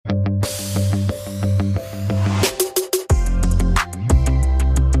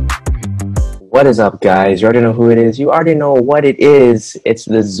What is up, guys? You already know who it is. You already know what it is. It's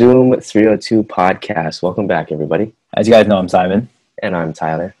the Zoom 302 podcast. Welcome back, everybody. As you guys know, I'm Simon. And I'm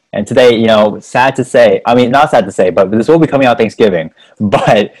Tyler. And today, sad to say, not sad to say, but this will be coming out Thanksgiving.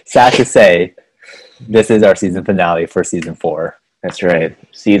 But sad to say, this is our season finale for season 4. That's right.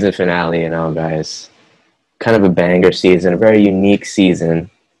 Season finale, guys. Kind of a banger season, a very unique season,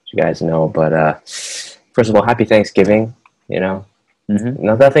 as you guys know. But first of all, happy Thanksgiving, Mm-hmm.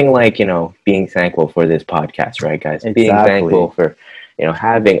 Nothing like, being thankful for this podcast, right, guys? Exactly. Being thankful for,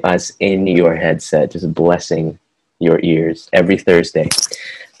 having us in your headset, just blessing your ears every Thursday.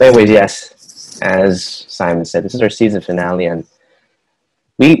 But anyways, yes, as Simon said, this is our season finale, and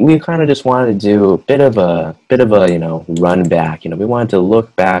we kind of just wanted to do a bit of a run back. We wanted to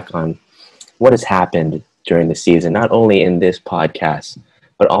look back on what has happened during the season, not only in this podcast,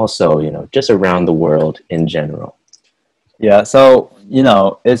 but also, just around the world in general. Yeah, so,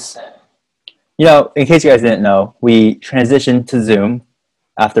 it's, in case you guys didn't know, we transitioned to Zoom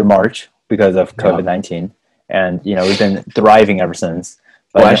after March because of COVID-19. And, we've been thriving ever since.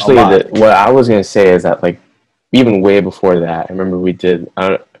 But well, actually, what I was going to say is that, even way before that, I remember we did, I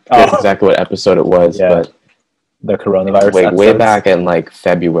don't know exactly what episode it was, but the coronavirus way back in,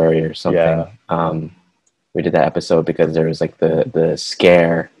 February or something. Yeah. We did that episode because there was, the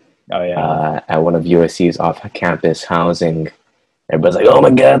scare at one of USC's off-campus housing. Everybody's like, oh, my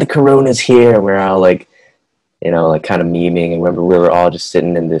God, the corona's here. We're all, kind of memeing. And remember, we were all just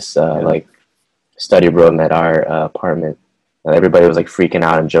sitting in this, study room at our apartment. And everybody was freaking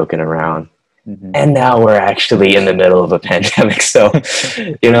out and joking around. Mm-hmm. And now we're actually in the middle of a pandemic. So,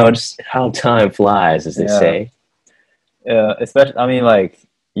 just how time flies, as they say. Yeah, especially,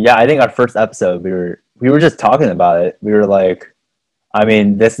 I think our first episode, we were just talking about it. We were like,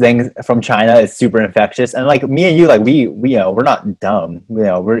 this thing from China is super infectious. And me and you, we're not dumb.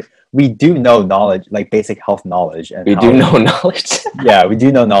 We do know knowledge, basic health knowledge. And we do know knowledge. Yeah, we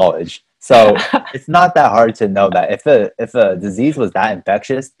do know knowledge. So it's not that hard to know that if a disease was that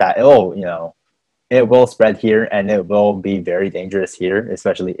infectious, that it will spread here and it will be very dangerous here,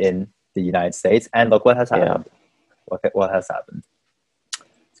 especially in the United States. And look what has happened. Yeah. What has happened.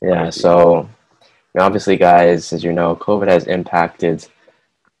 Yeah, so obviously, guys, as you know, COVID has impacted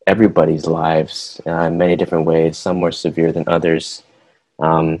everybody's lives in many different ways, some more severe than others.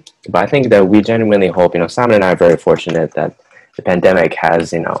 But I think that we genuinely hope, Simon and I are very fortunate that the pandemic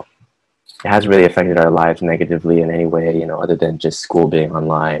has, it has really affected our lives negatively in any way, other than just school being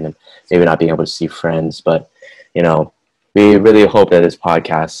online and maybe not being able to see friends. But, we really hope that this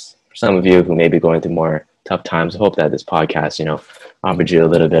podcast, for some of you who may be going through more tough times, hope that this podcast, offered you a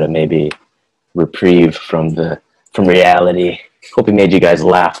little bit of maybe reprieve from reality. Hope it made you guys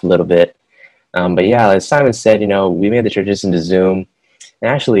laugh a little bit. But yeah, as Simon said, we made the transition to Zoom.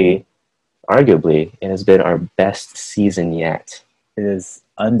 And actually, arguably, it has been our best season yet. It has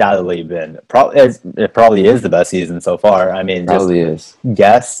undoubtedly been. It probably is the best season so far. Probably is.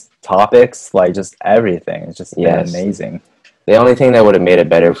 Guests, topics, just everything. It's just been amazing. The only thing that would have made it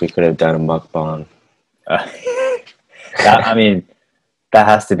better if we could have done a mukbang. That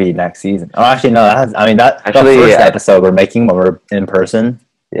has to be next season. Oh, actually, no. The first episode we're making when we're in person.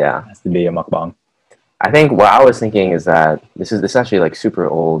 Yeah, has to be a mukbang. I think what I was thinking is that this is actually super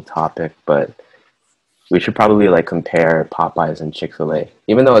old topic, but we should probably compare Popeyes and Chick-fil-A,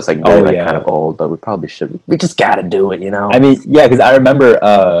 even though it's kind of old. But we probably should. We just gotta do it, because I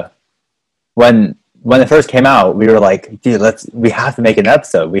remember when it first came out, we were like, dude, we have to make an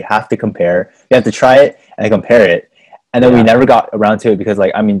episode. We have to compare. We have to try it and compare it. And then we never got around to it because,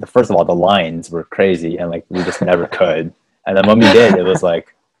 first of all, the lines were crazy and, we just never could. And then when we did, it was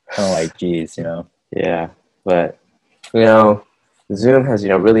geez, Yeah, but, Zoom has,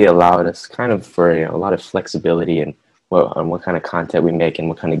 really allowed us kind of for, a lot of flexibility on what kind of content we make and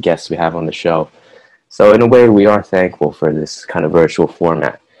what kind of guests we have on the show. So, in a way, we are thankful for this kind of virtual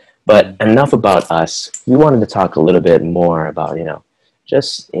format. But enough about us. We wanted to talk a little bit more about,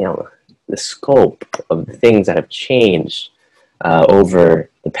 just, the scope of the things that have changed over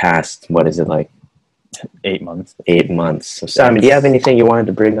the past, 8 months. 8 months. So Simon, do you have anything you wanted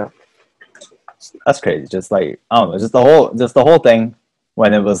to bring up? That's crazy. Just I don't know, just the whole thing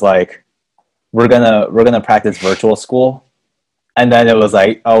when it was we're gonna practice virtual school, and then it was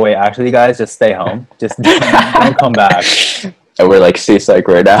oh wait, actually guys, just stay home. Just don't come back. And we're seasick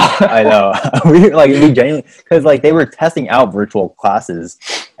right now. I know. we genuinely, because they were testing out virtual classes,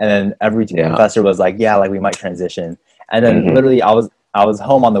 and then every professor was we might transition. And then literally I was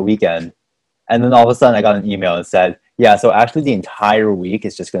home on the weekend, and then all of a sudden I got an email and said, so actually the entire week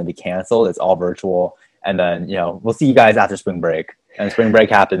is just going to be canceled. It's all virtual, and then we'll see you guys after spring break. And spring break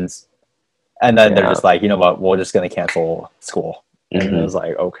happens, And then they're Yeah. just like, you know what, we're just gonna cancel school. And it Hmm. was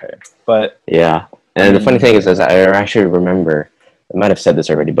like, okay. But Yeah. I And the funny mean, thing is I actually remember, I might have said this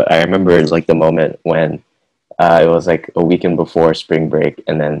already, but I remember it was like the moment when it was like a weekend before spring break,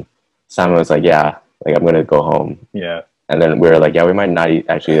 and then Simon was like, "Yeah, like I'm gonna go home," yeah. and then we were like, "Yeah, we might not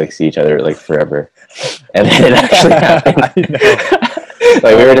actually like see each other like forever," and then it actually happened. I know.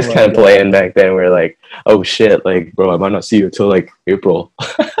 Like we were Oh just my kind of God. playing back then. We are like, "Oh shit, like bro, I might not see you until like April."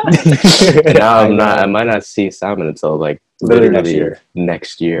 Now I I'm not. I know. might not see Simon until like Literally next literally year.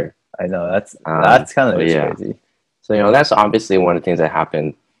 next year. I know. That's kind of But just yeah, crazy. so that's obviously one of the things that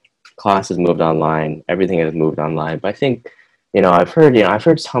happened. Classes moved online, everything has moved online. But I think, I've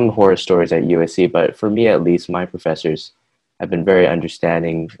heard some horror stories at USC, but for me at least, my professors have been very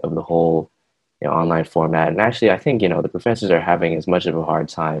understanding of the whole, online format. And actually, I think, the professors are having as much of a hard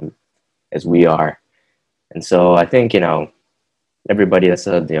time as we are. And so I think, everybody that's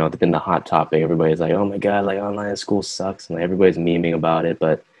been the hot topic. Everybody's like, oh my god, like online school sucks, and like, everybody's memeing about it.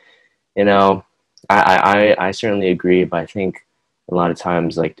 But you know, I certainly agree. But I think a lot of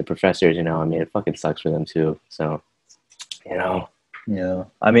times, like the professors, I mean, it fucking sucks for them too. So you know, Yeah,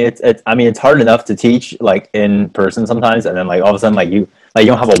 I mean it's hard enough to teach like in person sometimes, and then like all of a sudden like you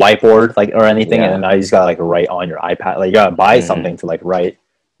don't have a whiteboard like or anything, and yeah, then now you just gotta like write on your iPad. Like you gotta buy hmm, something to like write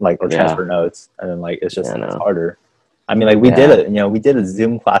like or yeah, transfer notes, and then like yeah, it's no, harder. I mean, like we did yeah, it. We did a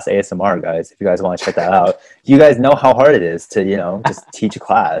Zoom class ASMR, guys. If you guys want to check that out, you guys know how hard it is to just teach a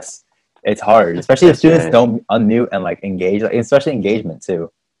class. It's hard, especially if that's students right. don't unmute and like engage, like, especially engagement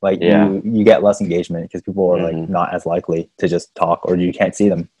too. Like Yeah, you get less engagement because people are like hmm, not as likely to just talk, or you can't see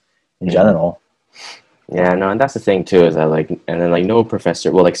them in hmm, general. yeah, no, and that's the thing too is that like, and then like no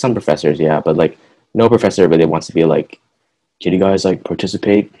professor, well, like some professors, yeah, but like no professor really wants to be like, can you guys like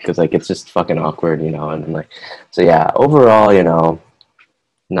participate? Because like it's just fucking awkward, and then, like, so yeah, overall,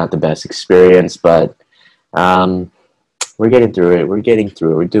 not the best experience, but um, we're getting through it. We're getting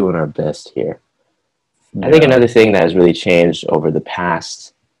through it. We're doing our best here. I think Yeah. another thing that has really changed over the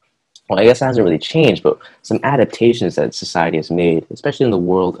past, well, I guess it hasn't really changed, but some adaptations that society has made, especially in the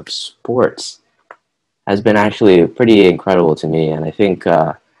world of sports, has been actually pretty incredible to me. And I think,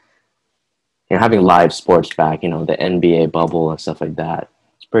 having live sports back, the NBA bubble and stuff like that,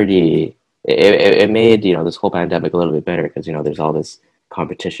 it's pretty, it made, this whole pandemic a little bit better because, there's all this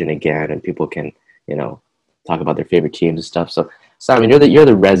competition again and people can, you know, talk about their favorite teams and stuff. So, Simon, you're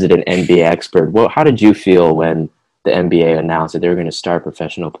the resident NBA expert. Well, how did you feel when the NBA announced that they were going to start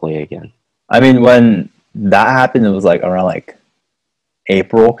professional play again? I mean, when that happened, it was like around like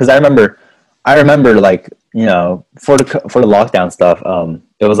April, because I remember like for the lockdown stuff.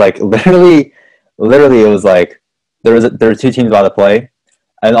 It was like literally it was like there were two teams about to play,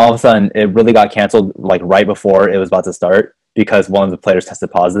 and all of a sudden it really got canceled like right before it was about to start because one of the players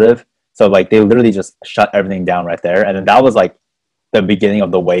tested positive. So like they literally just shut everything down right there, and then that was like the beginning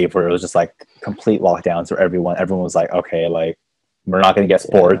of the wave where it was just like complete lockdowns for everyone. Everyone was like, okay, like we're not going to get Yeah.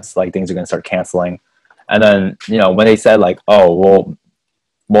 sports, like things are going to start canceling. And then when they said like, oh well,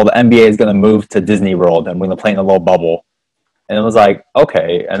 the NBA is going to move to Disney World and we're going to play in a little bubble, and it was like,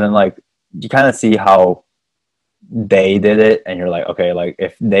 okay. And then like you kind of see how they did it, and you're like, okay, like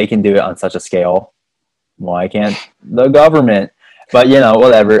if they can do it on such a scale, why can't the government? But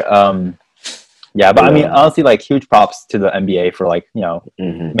whatever. Yeah, but I mean, Yeah. honestly, like huge props to the NBA for like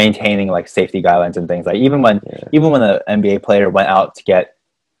Hmm. maintaining like safety guidelines and things. Like even when Yeah. even when an NBA player went out to get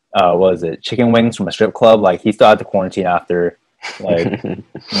what was it, chicken wings from a strip club, like he still had to quarantine after. Like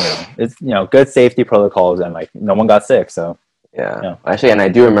it's good safety protocols, and like no one got sick. So Yeah. yeah. Actually, and I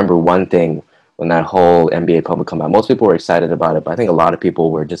do remember one thing when that whole NBA public come out. Most people were excited about it, but I think a lot of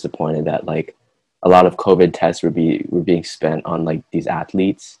people were disappointed that like a lot of COVID tests were being spent on like these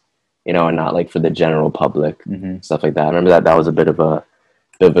athletes, and not like for the general public, Hmm. stuff like that. I remember that was a bit of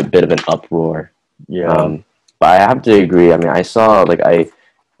an uproar. Yeah. Um, but I have to agree. I mean, I saw like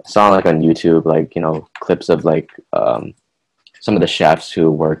on YouTube like clips of like some of the chefs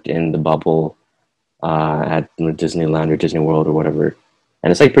who worked in the bubble at Disneyland or Disney World or whatever. And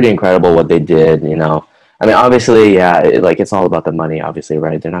it's like pretty incredible what they did. I mean, obviously, yeah, like it's all about the money, obviously,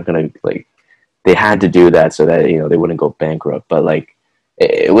 right? They're not gonna like they had to do that so that they wouldn't go bankrupt. But like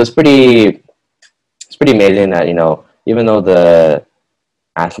it was pretty amazing that even though the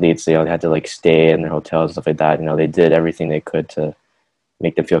athletes they had to like stay in their hotels and stuff like that, they did everything they could to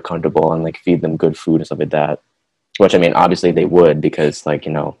make them feel comfortable and like feed them good food and stuff like that. Which I mean, obviously they would because like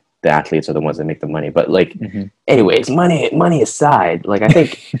the athletes are the ones that make the money. But like, Hmm. anyways, money aside, like I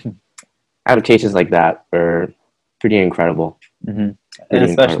think adaptations like that are pretty incredible. Hmm. And Pretty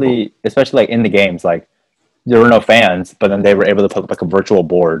incredible. especially like in the games, like there were no fans, but then they were able to put like a virtual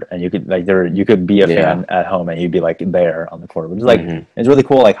board, and you could be a Yeah. fan at home, and you'd be like there on the court, which is like Mhm. it's really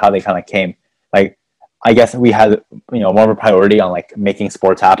cool, like how they kind of came. Like, I guess we had more of a priority on like making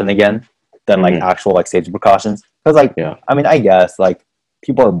sports happen again than like Mhm. actual like safety precautions. Because like Yeah. I mean, I guess like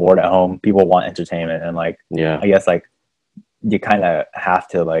people are bored at home, people want entertainment, and like Yeah. I guess like you kind of have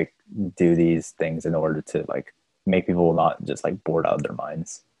to like do these things in order to like make people not just like bored out of their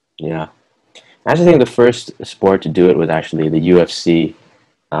minds. Yeah. I actually think the first sport to do it was actually the UFC.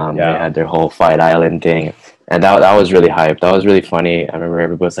 They Yeah. had their whole Fight Island thing, and that was really hyped. That was really funny. I remember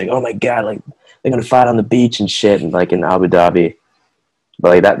everybody was like, "Oh my god, like they're gonna fight on the beach and shit," and like in Abu Dhabi. But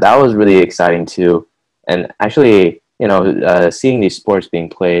like that was really exciting too. And actually, seeing these sports being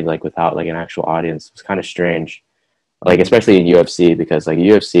played like without like an actual audience was kind of strange. Like especially in UFC because like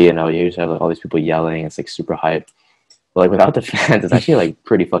UFC, you usually have like, all these people yelling. It's like super hype. But like without the fans, it's actually like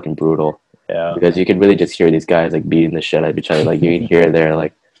pretty fucking brutal Yeah. because you could really just hear these guys like beating the shit out of each other. Like you can hear their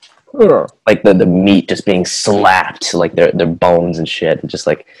like the meat just being slapped, like their bones and shit. And just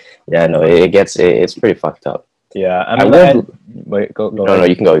like no, it's pretty fucked up. Yeah. I will. Wait, go No, ahead. no,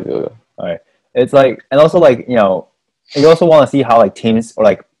 you can go. All right. It's like, and also like, you also want to see how like teams or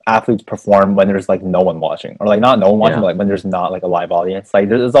like athletes perform when there's like no one watching, or like not no one watching, Yeah. but like when there's not like a live audience. Like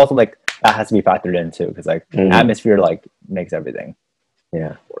there's also like that has to be factored in too, because like Mhm. atmosphere like makes everything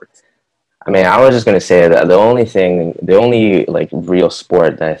Yeah. work. I mean, I was just gonna say that the only like real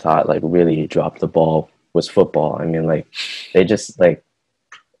sport that I thought like really dropped the ball was football. I mean, like they just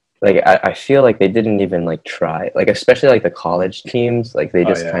I feel like they didn't even like try, like especially like the college teams, like they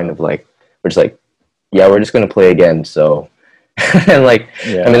just yeah. kind of like were just like, yeah, we're just gonna play again. So, and like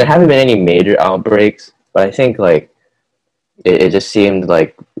Yeah. I mean, there haven't been any major outbreaks, but I think like it just seemed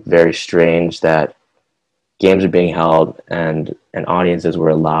like very strange that games are being held and audiences were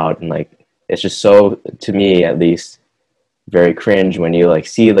allowed, and like it's just so, to me at least, very cringe when you like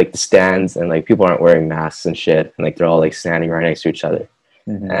see like the stands and like people aren't wearing masks and shit, and like they're all like standing right next to each other.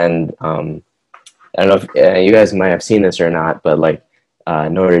 Mhm. And I don't know if you guys might have seen this or not, but like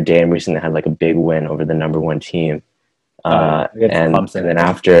Notre Dame recently had like a big win over the number one team, Against and Clemson. then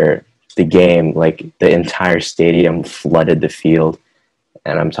after the game, like the entire stadium flooded the field,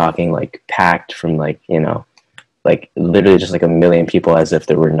 and I'm talking like packed from like like literally just like a million people as if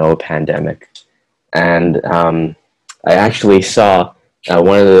there were no pandemic. And I actually saw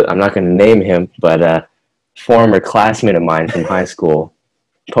one of the, I'm not going to name him, but a former classmate of mine from high school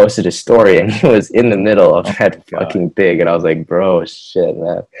posted a story, and he was in the middle of that God. fucking thing, and I was like, bro, shit,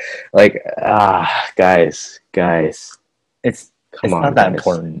 man. Like, guys, It's come on, not that guys.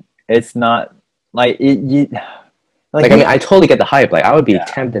 important. It's not like you. Like, I mean, I totally get the hype. Like, I would be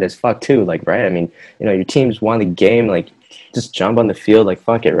tempted as fuck too. Like, right? I mean, your teams won the game. Like, just jump on the field. Like,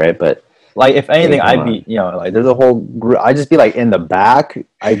 fuck it, right? But like, if anything, I'd be, like, there's a whole group. I'd just be like in the back.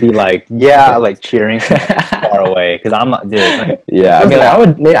 I'd be like, yeah, like cheering from far away, because I'm not, dude. Like, yeah, I mean,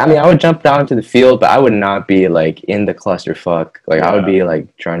 I would jump down to the field, but I would not be like in the clusterfuck. Like, I would be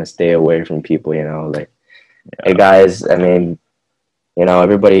like trying to stay away from people. Like, hey guys, I mean,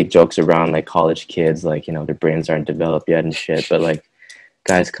 everybody jokes around like college kids, like, their brains aren't developed yet and shit. But like,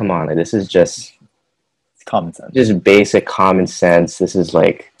 guys, come on, like, this is just common sense. Just basic common sense. This is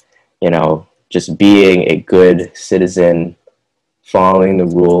like, just being a good citizen, following the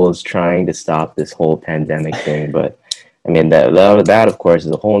rules, trying to stop this whole pandemic thing. But I mean, that of course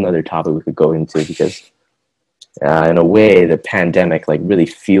is a whole nother topic we could go into, because in a way, the pandemic like really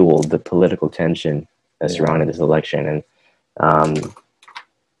fueled the political tension that surrounded this election. And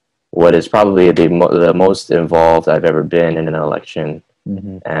what is probably the most involved I've ever been in an election.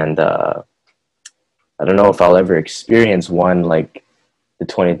 Mm-hmm. And I don't know if I'll ever experience one like the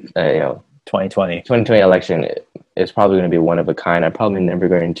 2020 election. It's probably going to be one of a kind. I'm probably never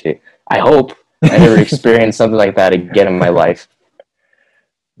going to, I hope I never experience something like that again in my life.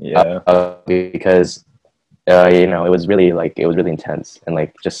 Yeah. Because it was really intense, and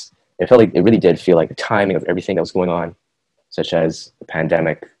like just it felt like it really did feel like the timing of everything that was going on, such as the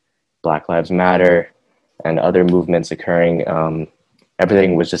pandemic, Black Lives Matter, and other movements occurring.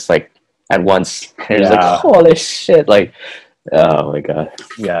 Everything was just like at once. It was like, holy shit! Like, oh my god.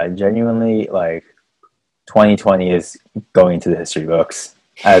 Yeah, genuinely, like 2020 is going to the history books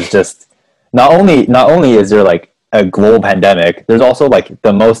as just not only is there like a global pandemic, there's also like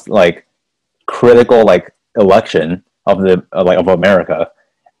the most like critical like election of the of America,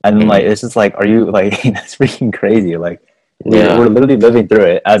 and like it's just like, are you like that's freaking crazy? Like we're literally living through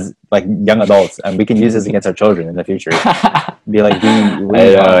it as like young adults, and we can use this against our children in the future. Be like,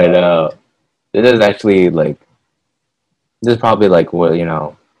 I know. This is actually like, this is probably like what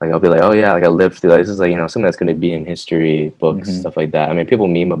Like I'll be like, oh yeah, like I lived through that. This is like, you know, something that's going to be in history books, stuff like that. I mean, people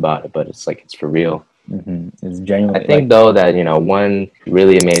meme about it, but it's like it's for real. It's genuinely. I think though that, you know, one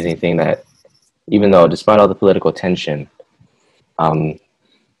really amazing thing that, even though despite all the political tension, um,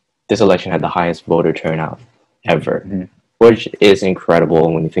 this election had the highest voter turnout ever, which is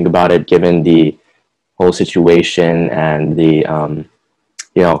incredible when you think about it, given the whole situation and the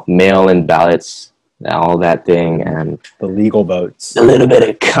you know, mail-in ballots, all that thing, and the legal votes. a little bit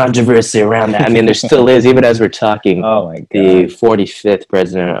of controversy around that. I mean, there still is, even as we're talking. Oh my God. The 45th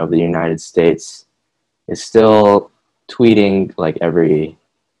president of the United States is still tweeting like every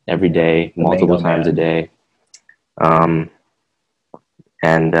day, multiple times a day. And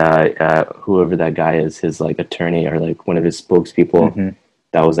whoever that guy is, his like attorney or like one of his spokespeople,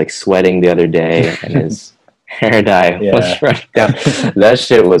 that was like sweating the other day, and his hair dye was running down. That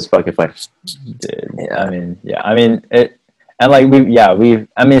shit was fucking funny. Dude, I mean it, and like I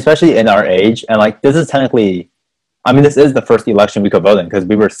mean, especially in our age, and like this is technically, I mean, this is the first election we could vote in because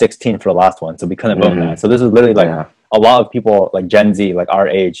we were 16 for the last one, so we couldn't vote in that. So this is literally like a lot of people like Gen Z, like our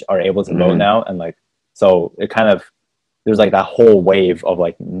age, are able to vote now, and like so it kind of, there's like that whole wave of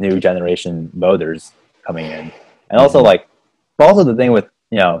like new generation voters coming in, and also like, but also the thing with,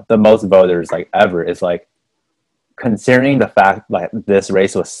 you know, the most voters like ever is like, considering the fact like this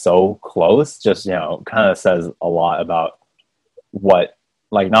race was so close, just, you know, kind of says a lot about what,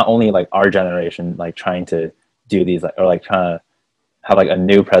 like, not only like our generation like trying to do these like, or like trying to have like a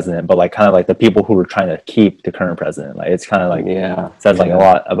new president, but like kind of like the people who were trying to keep the current president. Like it's kind of like says like a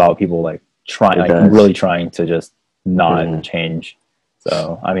lot about people like trying, like really trying to just not change.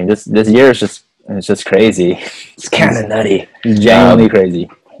 So I mean, this year is just, it's just crazy. It's kind of nutty. It's genuinely crazy.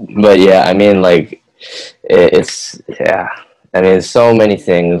 But yeah, I mean, like it's I mean, so many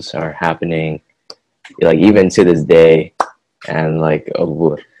things are happening, like even to this day, and like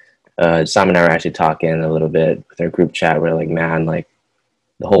Sam and I were actually talking a little bit with our group chat. We're like, man, like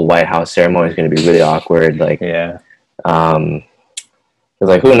the whole White House ceremony is going to be really awkward. Like, because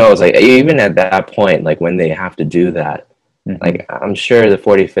like who knows? Like even at that point, like when they have to do that, like I'm sure the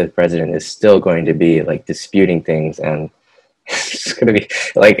 45th president is still going to be like disputing things, and it's going to be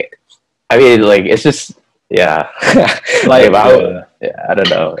like, I mean, like it's just like I don't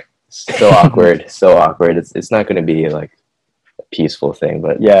know. It's so awkward, so awkward. It's not going to be like a peaceful thing,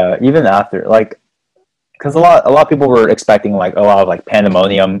 but even after, like, because a lot of people were expecting like a lot of like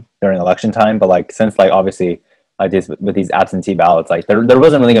pandemonium during election time, but like since like obviously like this with these absentee ballots, like there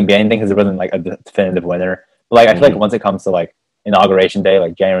wasn't really gonna be anything because there wasn't like a definitive winner. But like I feel like once it comes to like inauguration day,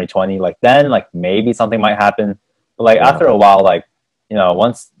 like January 20, like then like maybe something might happen. But like after a while, like, you know,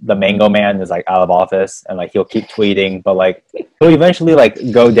 once the Mango Man is like out of office and like he'll keep tweeting, but like he'll eventually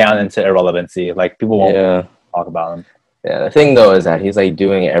like go down into irrelevancy. Like people won't talk about him. Yeah, the thing though is that he's like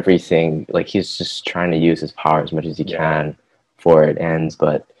doing everything, like he's just trying to use his power as much as he can before it ends.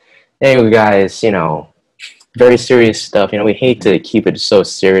 But anyway, guys, you know, very serious stuff. You know, we hate to keep it so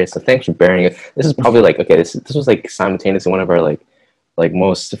serious, so thanks for bearing it. This is probably like, okay, this was like simultaneously one of our like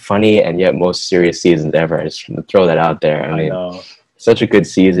most funny and yet most serious seasons ever. I just want to throw that out there. I mean, such a good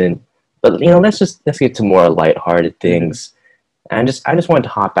season. But you know, let's get to more lighthearted things. And I just wanted to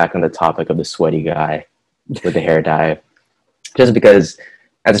hop back on the topic of the sweaty guy with the hair dye. Just because,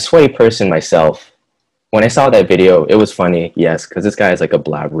 as a sweaty person myself, when I saw that video, it was funny, yes, because this guy is like a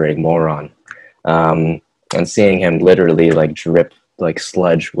blabbering moron. And seeing him literally like drip like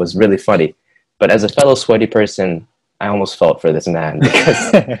sludge was really funny. But as a fellow sweaty person, I almost felt for this man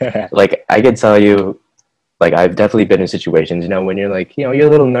because like I could tell you, like I've definitely been in situations, you know, when you're like, you know, you're a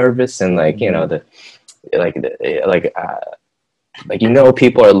little nervous and like, you know, like, you know,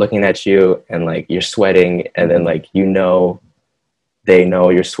 people are looking at you and like you're sweating, and then like, you know, they know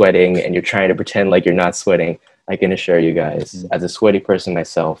you're sweating and you're trying to pretend like you're not sweating. I can assure you guys, as a sweaty person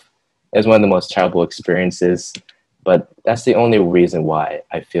myself, it was one of the most terrible experiences, but that's the only reason why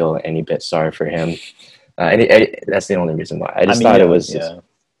I feel any bit sorry for him. That's the only reason why. I just thought it was.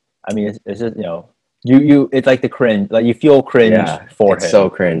 I mean, it's just, you know, you it's like the cringe, like you feel cringe for him. It's so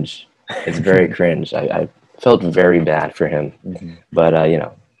cringe. It's very cringe. I felt very bad for him, but you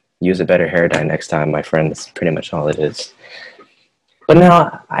know, use a better hair dye next time, my friend. That's pretty much all it is. But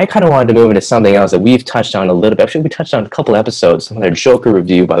now I kind of wanted to move into something else that we've touched on a little bit. Actually, we touched on a couple episodes. Some of their Joker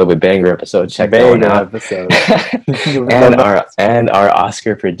review, by the way, banger episode. Check that one out. and our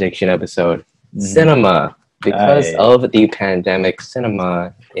Oscar prediction episode. Cinema. Because of the pandemic,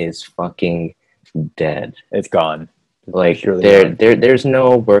 cinema is fucking dead. It's gone. Like there's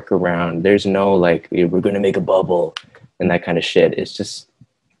no workaround. There's no like we're gonna make a bubble and that kind of shit. It's just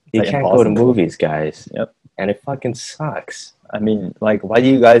you can't go to movies, guys. Yep. and it fucking sucks. I mean, like, why do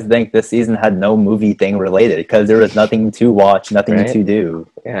you guys think this season had no movie thing related? Because there was nothing to watch, nothing Right? to do.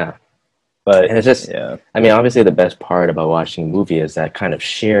 Yeah. But And it's just, yeah, I mean, obviously the best part about watching a movie is that kind of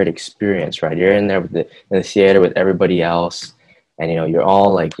shared experience, right? You're in there in the theater with everybody else, and you're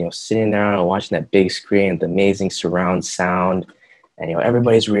all like, sitting there and watching that big screen, the amazing surround sound, and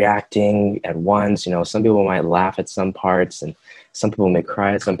everybody's reacting at once. Some people might laugh at some parts, and some people may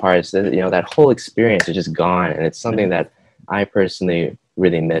cry at some parts. That whole experience is just gone, and it's something that I personally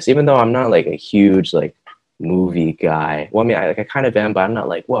really miss. Even though I'm not like a huge like movie guy. Well, I mean, I kind of am, but I'm not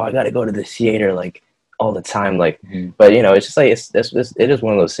like, well, I got to go to the theater like all the time. Like, but it's just like it is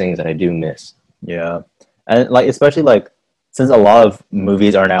one of those things that I do miss. yeah, and like especially like since a lot of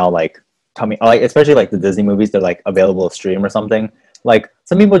movies are now like coming, like especially like the Disney movies, they're like available to stream or something. Like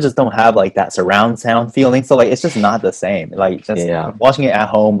some people just don't have like that surround sound feeling, so like it's just not the same. Like just watching it at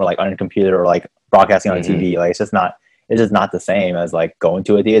home or like on your computer or like broadcasting on TV, like it's just not the same as like going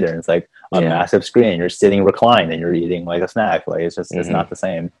to a theater and it's like a massive screen. You're sitting reclined and you're eating like a snack. Like it's just it's not the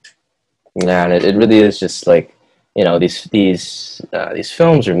same. Yeah, and it really is just like these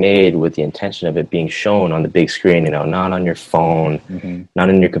films are made with the intention of it being shown on the big screen. Not on your phone, not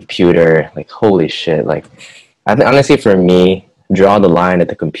on your computer. Like holy shit! Like honestly, for me, draw the line at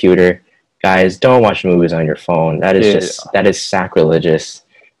the computer. Guys, don't watch movies on your phone. That is that is sacrilegious.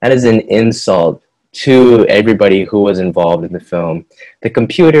 That is an insult to everybody who was involved in the film. The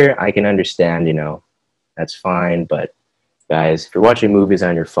computer, I can understand, that's fine. But guys, if you're watching movies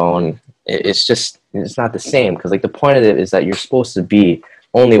on your phone, it's not the same. Because like the point of it is that you're supposed to be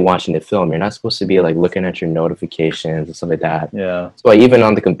only watching the film. You're not supposed to be like looking at your notifications and stuff like that. Yeah. So even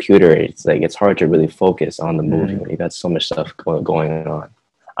on the computer, it's like it's hard to really focus on the movie when you got so much stuff going on.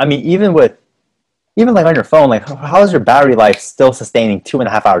 I mean, even like on your phone, like how is your battery life still sustaining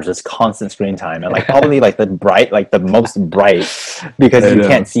 2.5 hours just constant screen time? And like probably like the most bright because you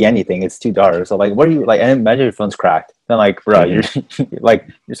can't see anything. It's too dark. So like what are you like, and imagine your phone's cracked. Then like bro, you're like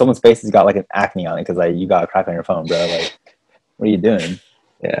someone's face has got like an acne on it because like you got a crack on your phone, bro. Like what are you doing?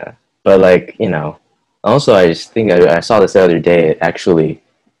 Yeah. But like, also I just think I saw this the other day, actually,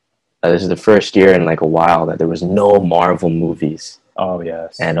 this is the first year in like a while that there was no Marvel movies. Oh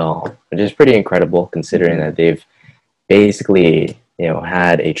yes, at all, which is pretty incredible considering that they've basically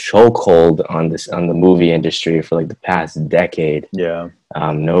had a chokehold on the movie industry for like the past decade. Yeah,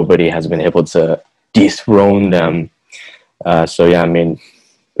 nobody has been able to dethrone them. So yeah, I mean,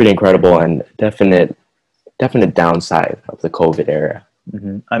 pretty incredible and definite downside of the COVID era.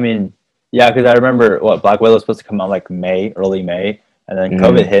 I mean, yeah, because I remember Black Widow was supposed to come out like early May, and then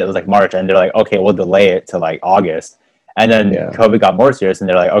COVID hit. It was like March, and they're like, okay, we'll delay it to like August. And then COVID got more serious, and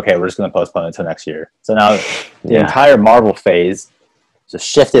they're like, okay, we're just going to postpone it until next year. So now the entire Marvel phase just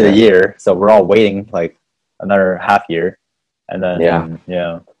shifted a year. So we're all waiting like another half year. And then,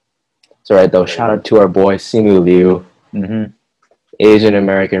 It's all right, though. Shout out to our boy, Simu Liu. Asian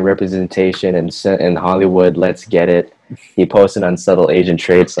American representation in Hollywood. Let's get it. He posted on Subtle Asian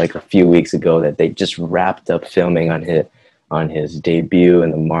Traits like a few weeks ago that they just wrapped up filming on his debut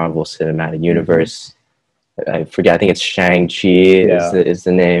in the Marvel Cinematic Universe. I forget. I think it's Shang-Chi is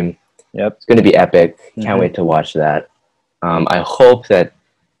the name. Yep. It's going to be epic. Can't wait to watch that. I hope that,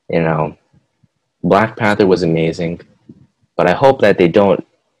 Black Panther was amazing, but I hope that they don't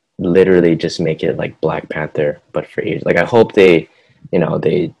literally just make it like Black Panther, but for Asian. Like I hope they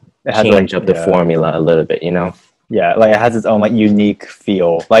change up the formula a little bit, Yeah, like it has its own like unique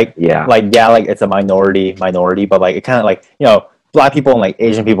feel. Like like it's a minority, but like it kind of like Black people and like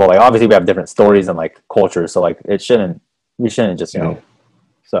Asian people, like obviously we have different stories and like cultures, so like we shouldn't just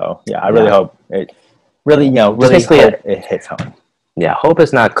So yeah, I really hope it really it hits home. Yeah, hope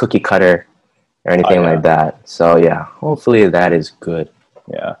it's not cookie cutter or anything like that. So yeah, hopefully that is good.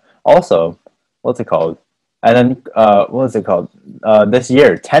 Yeah. Also, what's it called? And then what is it called? This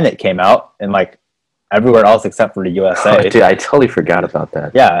year, Tenet came out and like everywhere else except for the USA. Oh, dude, I totally forgot about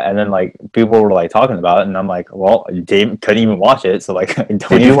that. Yeah, and then like people were like talking about it, and I'm like, well, Dave couldn't even watch it, so like, I don't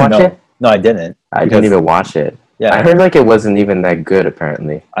Did you watch it? No, I didn't. I didn't even watch it. Yeah, I heard like it wasn't even that good.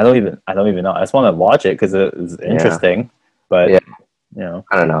 Apparently, I don't even know. I just want to watch it because it was interesting, but I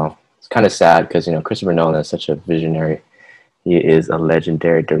don't know. It's kind of sad because Christopher Nolan is such a visionary. He is a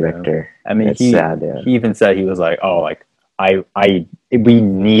legendary director. I mean, it's sad. Yeah. He even said he was like, oh, like. We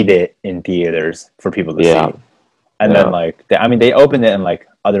need it in theaters for people to see, and then like they opened it in like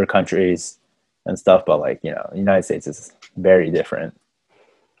other countries and stuff, but like the United States is very different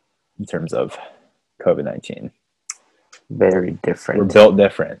in terms of COVID-19. Very different. We're built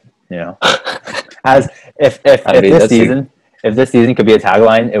different, As if this season could be a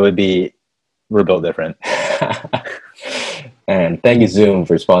tagline, it would be "We're built different." And thank you, Zoom,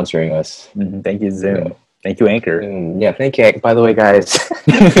 for sponsoring us. Thank you, Zoom. Yeah. Thank you, Anchor. Yeah, thank you. By the way, guys,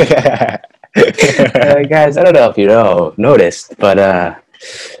 guys, I don't know if you noticed, but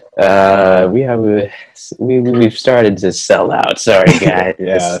we've started to sell out. Sorry, guys.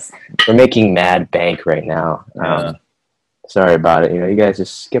 Yes. We're making mad bank right now. Sorry about it. You guys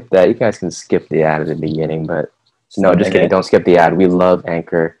just skip that. You guys can skip the ad at the beginning, but no, just kidding. Don't skip the ad. We love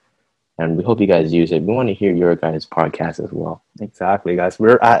Anchor, and we hope you guys use it. We want to hear your guys' podcast as well. Exactly, guys.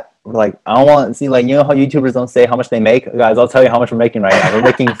 We're like, I don't want to see, like, you know how YouTubers don't say how much they make? Guys, I'll tell you how much we're making right now. We're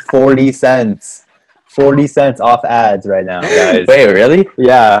making 40 cents. 40 cents off ads right now, guys. Wait, really?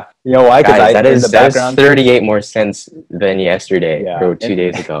 Yeah. You know why? Because that's 38 more cents than yesterday or 2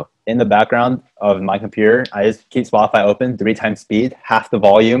 days ago. In the background of my computer, I just keep Spotify open 3 times speed, half the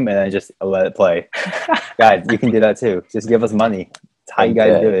volume, and I just let it play. Guys, you can do that too. Just give us money. That's how you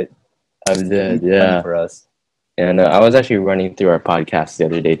guys do it. I'm dead, yeah. For us. And I was actually running through our podcast the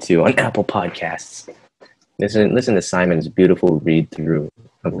other day too on Apple Podcasts. Listen to Simon's beautiful read through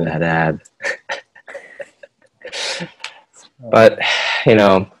of that ad. But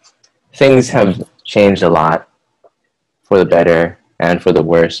things have changed a lot for the better and for the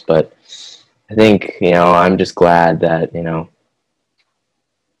worse. But I think I'm just glad that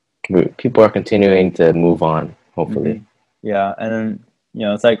people are continuing to move on. Hopefully, yeah. And then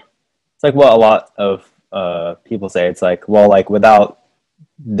it's like what a lot of people say. It's like, well, like without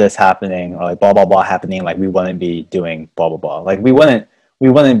this happening or like blah blah blah happening, like we wouldn't be doing blah blah blah. Like we wouldn't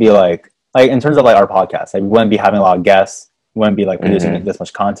be like in terms of like our podcast, like we wouldn't be having a lot of guests. We wouldn't be like producing this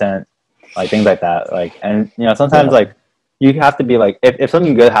much content, like things like that. Like, and sometimes like you have to be like, if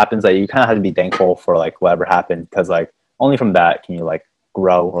something good happens, like you kind of have to be thankful for like whatever happened, because like only from that can you like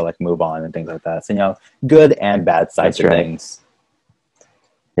grow or like move on and things like that. So good and bad sides of things.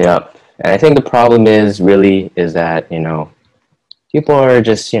 Yeah, and I think the problem is that people are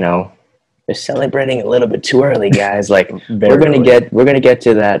just they're celebrating a little bit too early, guys. Like we're gonna get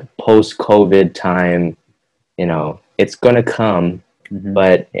to that post-COVID time. It's gonna come,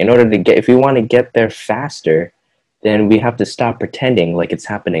 but in order to if we want to get there faster, then we have to stop pretending like it's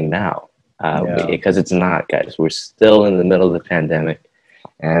happening now, because it's not, guys. We're still in the middle of the pandemic,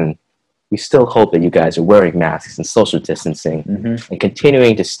 and we still hope that you guys are wearing masks and social distancing and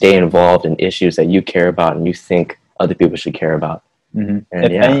continuing to stay involved in issues that you care about and you think other people should care about. And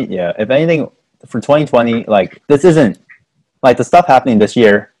if anything, for 2020, like this isn't like the stuff happening this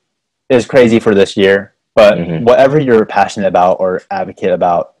year is crazy for this year, but whatever you're passionate about or advocate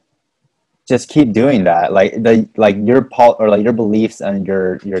about, just keep doing that. Like your beliefs and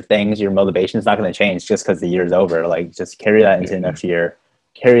your things, your motivation is not going to change just because the year's over. Like just carry that into next year,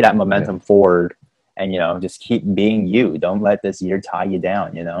 carry that momentum forward, and just keep being you. Don't let this year tie you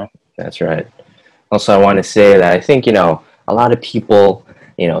down. That's right. Also, I want to say that I think a lot of people,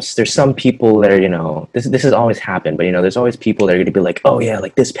 there's some people that are, this has always happened, but there's always people that are going to be like, oh yeah,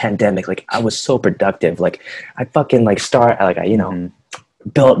 like this pandemic, like I was so productive, like I fucking like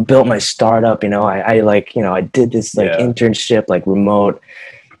built my startup, I did this like internship, like remote.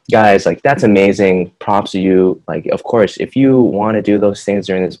 Guys, like that's amazing. Props to you. Like, of course, if you want to do those things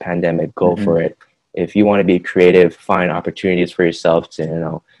during this pandemic, go for it. If you want to be creative, find opportunities for yourself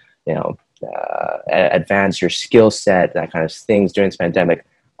to, advance your skill set, that kind of things during this pandemic.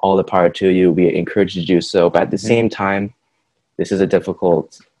 All the power to you. We encourage you to do so. But at the same time, this is a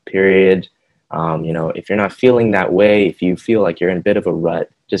difficult period. If you're not feeling that way, if you feel like you're in a bit of a rut,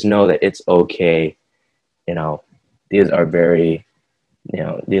 just know that it's okay. These are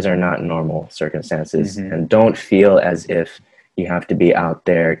these are not normal circumstances, and don't feel as if you have to be out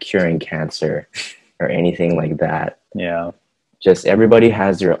there curing cancer or anything like that. Yeah. Just everybody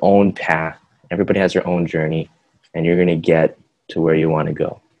has their own path. Everybody has their own journey, and you're going to get to where you want to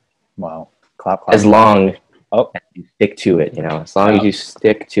go. Wow. Clap, clap. As long as you stick to it, as long as you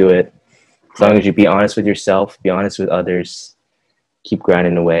stick to it, as long as you be honest with yourself, be honest with others, keep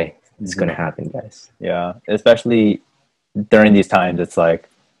grinding away. It's going to happen, guys. Yeah. Especially during these times, it's like,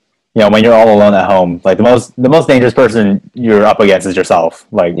 when you're all alone at home, like the most dangerous person you're up against is yourself.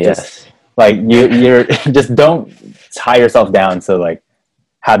 Like, just like you're just don't tie yourself down to like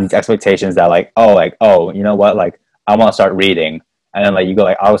have these expectations that like, oh, you know what? Like I want to start reading. And then like you go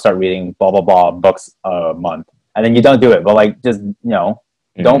like, I will start reading blah, blah, blah books a month. And then you don't do it. But like, just,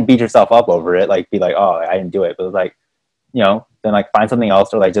 don't beat yourself up over it. Like be like, oh, I didn't do it. But like, then like find something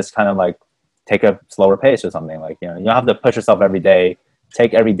else, or like just kind of like take a slower pace or something. Like, you don't have to push yourself every day.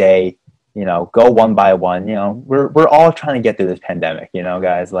 Take every day, go one by one. We're all trying to get through this pandemic,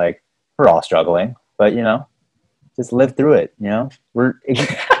 guys. Like we're all struggling, but just live through it. You know,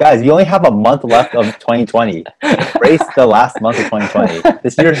 guys. You only have a month left of 2020. Embrace the last month of 2020.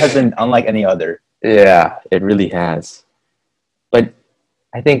 This year has been unlike any other. Yeah, it really has. But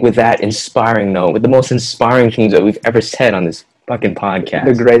I think with that inspiring note, with the most inspiring things that we've ever said on this fucking podcast,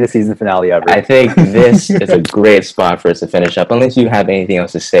 The greatest season finale ever. I think this is a great spot for us to finish up. Unless you have anything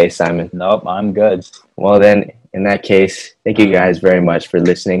else to say, Simon. Nope, I'm good. Well, then, in that case, thank you guys very much for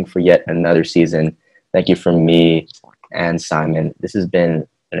listening for yet another season. Thank you from me and Simon. This has been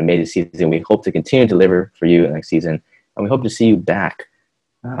an amazing season. We hope to continue to deliver for you next season, and we hope to see you back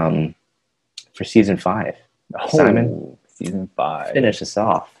for season 5. Simon, season 5. Finish us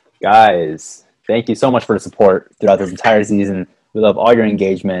off. Guys, thank you so much for the support throughout this entire season. We love all your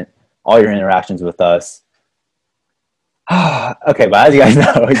engagement, all your interactions with us. Okay, but as you guys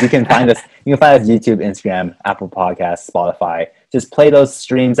know, you can find us YouTube, Instagram, Apple Podcasts, Spotify. Just play those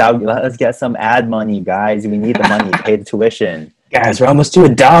streams out. Let us get some ad money, guys. We need the money. Pay the tuition. Guys, we're almost to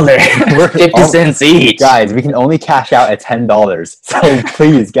 $1. We're 50 cents each. Guys, we can only cash out at $10. So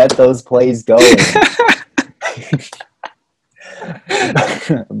please get those plays going.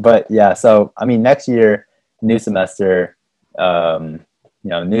 But yeah, so I mean, next year, new semester,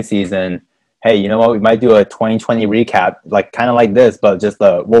 new season. Hey, you know what? We might do a 2020 recap, like kind of like this, but just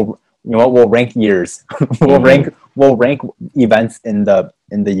we'll rank years. we'll rank events in the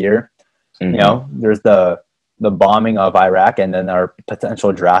year. Mm-hmm. You know, there's the bombing of Iraq, and then our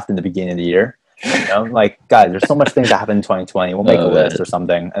potential draft in the beginning of the year. You know, like guys, there's so much things that happened in 2020. We'll make a list or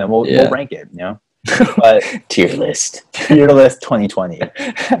something, and we'll rank it. You know. But tier list 2020.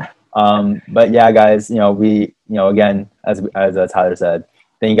 But yeah, guys, again, as Tyler said,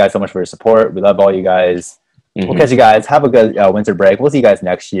 thank you guys so much for your support. We love all you guys. Mm-hmm. We'll catch you guys. Have a good winter break. We'll see you guys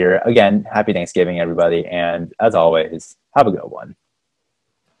next year. Again, happy Thanksgiving, everybody, and as always, have a good one.